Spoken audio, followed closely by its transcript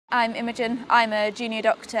I'm Imogen. I'm a junior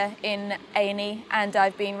doctor in A&E and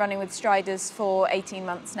I've been running with Striders for 18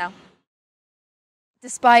 months now.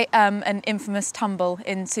 Despite an infamous tumble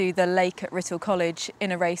into the lake at Writtle College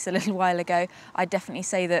in a race a little while ago, I'd definitely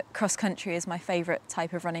say that cross country is my favourite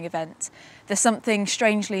type of running event. There's something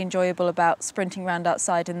strangely enjoyable about sprinting around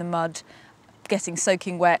outside in the mud, getting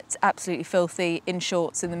soaking wet, absolutely filthy, in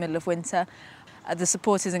shorts in the middle of winter. The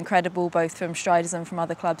support is incredible, both from Striders and from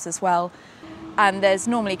other clubs as well. And there's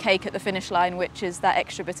normally cake at the finish line, which is that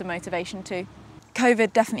extra bit of motivation too.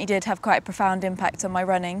 COVID definitely did have quite a profound impact on my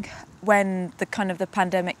running. When the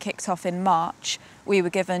pandemic kicked off in March, we were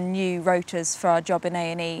given new rotas for our job in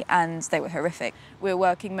A&E and they were horrific. We were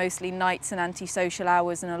working mostly nights and anti-social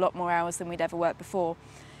hours and a lot more hours than we'd ever worked before.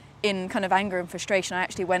 In kind of anger and frustration, I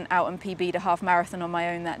actually went out and PB'd a half marathon on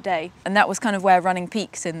my own that day. And that was kind of where running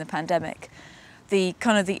peaks in the pandemic. The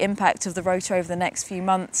impact of the rota over the next few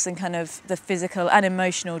months and kind of the physical and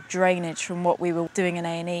emotional drainage from what we were doing in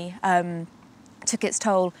A&E took its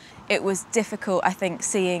toll. It was difficult, I think,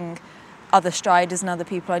 seeing other Striders and other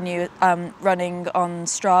people I knew running on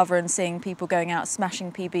Strava and seeing people going out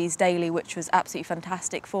smashing PBs daily, which was absolutely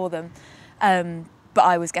fantastic for them. But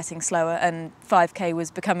I was getting slower and 5K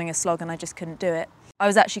was becoming a slog and I just couldn't do it. I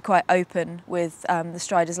was actually quite open with the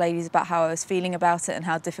Striders ladies about how I was feeling about it and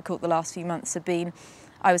how difficult the last few months had been.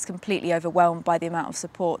 I was completely overwhelmed by the amount of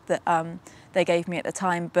support that they gave me at the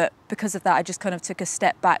time, but because of that I just kind of took a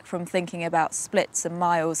step back from thinking about splits and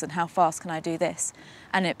miles and how fast can I do this,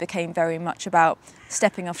 and it became very much about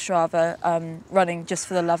stepping off Strava, running just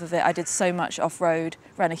for the love of it. I did so much off-road,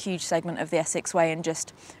 ran a huge segment of the Essex Way and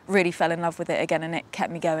just really fell in love with it again, and it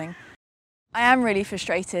kept me going. I am really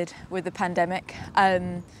frustrated with the pandemic,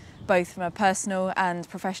 both from a personal and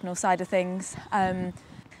professional side of things.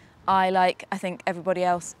 I think everybody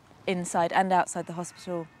else inside and outside the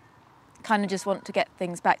hospital kind of just want to get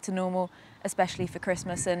things back to normal, especially for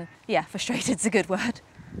Christmas, and yeah, frustrated's a good word.